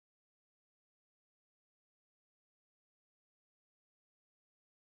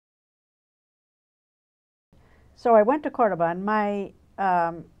So I went to Cordoba, and my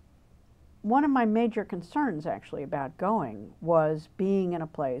one of my major concerns actually about going was being in a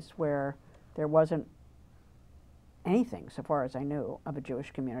place where there wasn't anything, so far as I knew, of a Jewish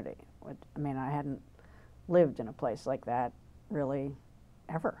community. I mean, I hadn't lived in a place like that really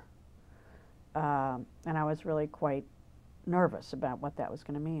ever. And I was really quite nervous about what that was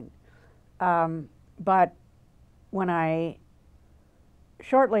going to mean. But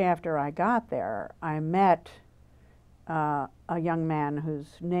shortly after I got there, I met a young man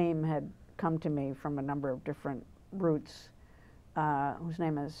whose name had come to me from a number of different routes, whose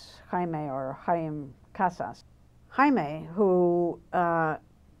name is Jaime or Chaim Casas. Jaime, who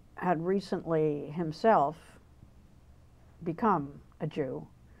had recently himself become a Jew,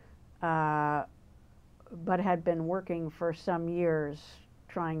 but had been working for some years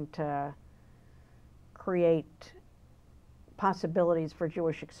trying to create possibilities for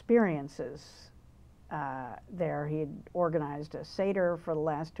Jewish experiences there. He had organized a Seder for the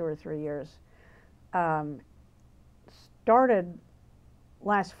last 2 or 3 years. Started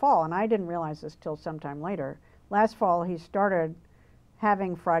last fall, and I didn't realize this till sometime later. Last fall, he started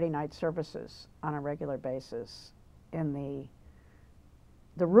having Friday night services on a regular basis in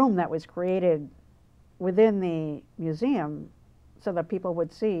the room that was created within the museum, so that people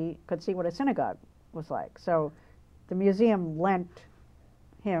could see what a synagogue was like. So the museum lent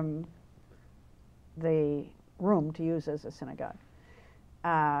him the room to use as a synagogue,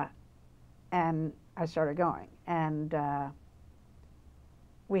 and I started going, and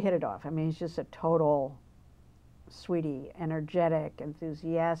we hit it off. I mean, he's just a total sweetie, energetic,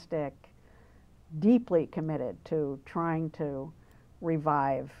 enthusiastic, deeply committed to trying to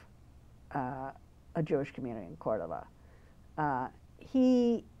revive a Jewish community in Cordoba.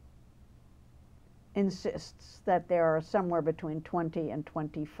 He insists that there are somewhere between 20 and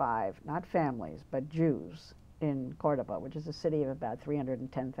 25, not families, but Jews in Cordoba, which is a city of about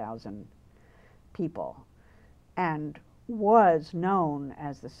 310,000 people, and was known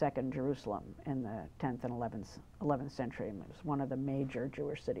as the Second Jerusalem in the 10th and 11th century. It was one of the major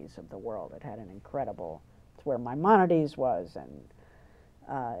Jewish cities of the world. It had an incredible, it's where Maimonides was, and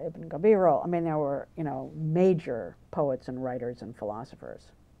Ibn Gabirol. I mean, there were, major poets and writers and philosophers.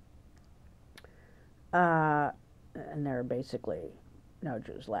 And there are basically no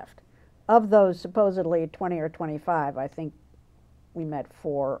Jews left. Of those supposedly 20 or 25, I think we met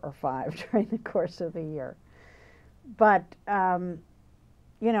 4 or 5 during the course of the year. But,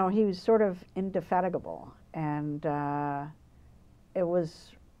 he was sort of indefatigable, and it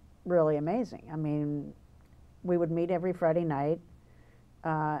was really amazing. I mean, we would meet every Friday night,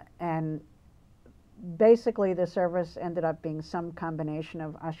 and basically the service ended up being some combination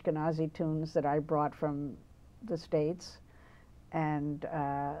of Ashkenazi tunes that I brought from the States and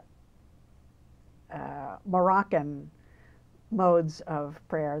Moroccan modes of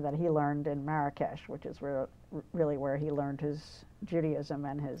prayer that he learned in Marrakesh, which is really where he learned his Judaism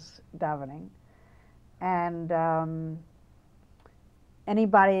and his davening. And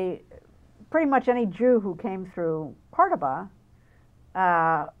pretty much any Jew who came through Cordoba,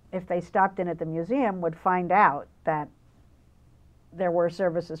 if they stopped in at the museum, would find out that there were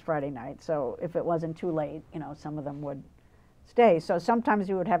services Friday night. So if it wasn't too late, some of them would stay. So sometimes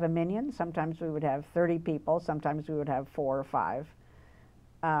we would have a minyan, sometimes we would have 30 people, sometimes we would have 4 or 5.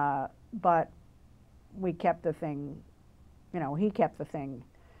 But we kept the thing, he kept the thing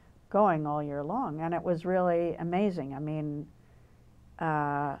going all year long, and it was really amazing. I mean,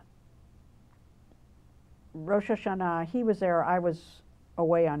 Rosh Hashanah, he was there. I was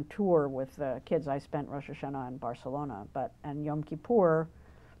away on tour with the kids. I spent Rosh Hashanah in Barcelona, and Yom Kippur,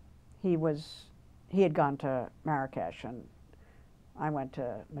 he had gone to Marrakesh, and I went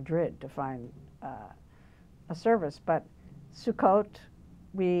to Madrid to find a service. But Sukkot,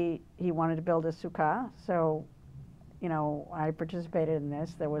 he wanted to build a sukkah, so I participated in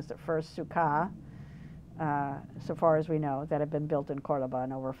this. There was the first sukkah, so far as we know, that had been built in Cordoba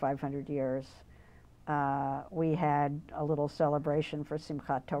in over 500 years. We had a little celebration for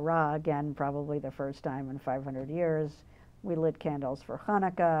Simchat Torah, again, probably the first time in 500 years. We lit candles for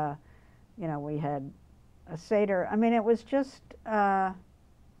Hanukkah. We had a Seder. I mean, it was just, it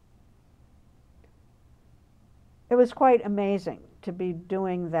was quite amazing to be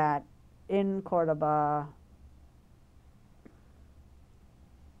doing that in Cordoba,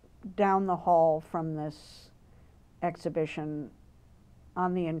 down the hall from this exhibition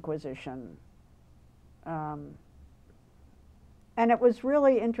on the Inquisition. And it was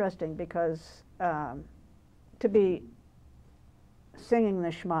really interesting because to be singing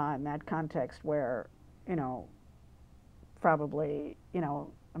the Shema in that context where, probably, I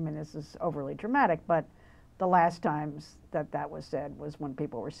mean, this is overly dramatic, but the last times that that was said was when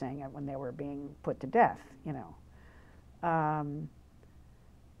people were saying it when they were being put to death, you know.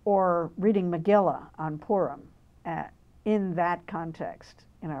 Or reading Megillah on Purim in that context,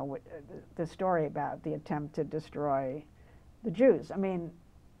 you know, the story about the attempt to destroy the Jews. I mean,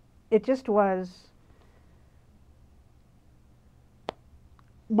 it just was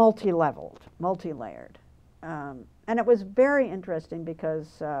multi-leveled, multi-layered. And it was very interesting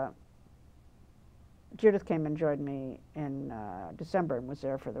because Judith came and joined me in December and was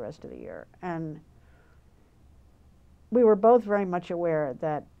there for the rest of the year. And we were both very much aware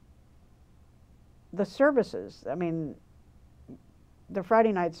that the services, I mean, the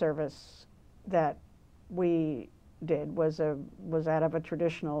Friday night service that we did was out of a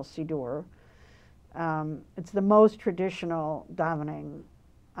traditional Siddur. It's the most traditional davening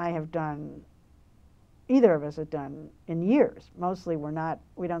I have done, either of us have done in years. Mostly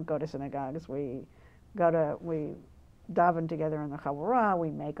we don't go to synagogues. We daven together in the Chavurah. We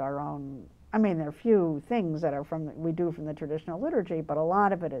make our own, I mean, there are a few things that are we do from the traditional liturgy, but a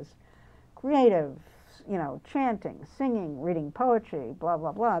lot of it is creative, you know, chanting, singing, reading poetry, blah,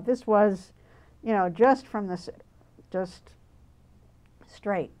 blah, blah. This was, you know, just from the, just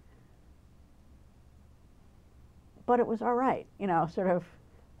straight. But it was all right, you know, sort of,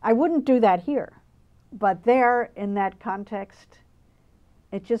 I wouldn't do that here. But there, in that context,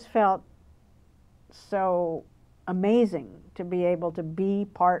 it just felt so amazing to be able to be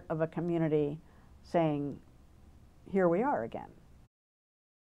part of a community saying, here we are again.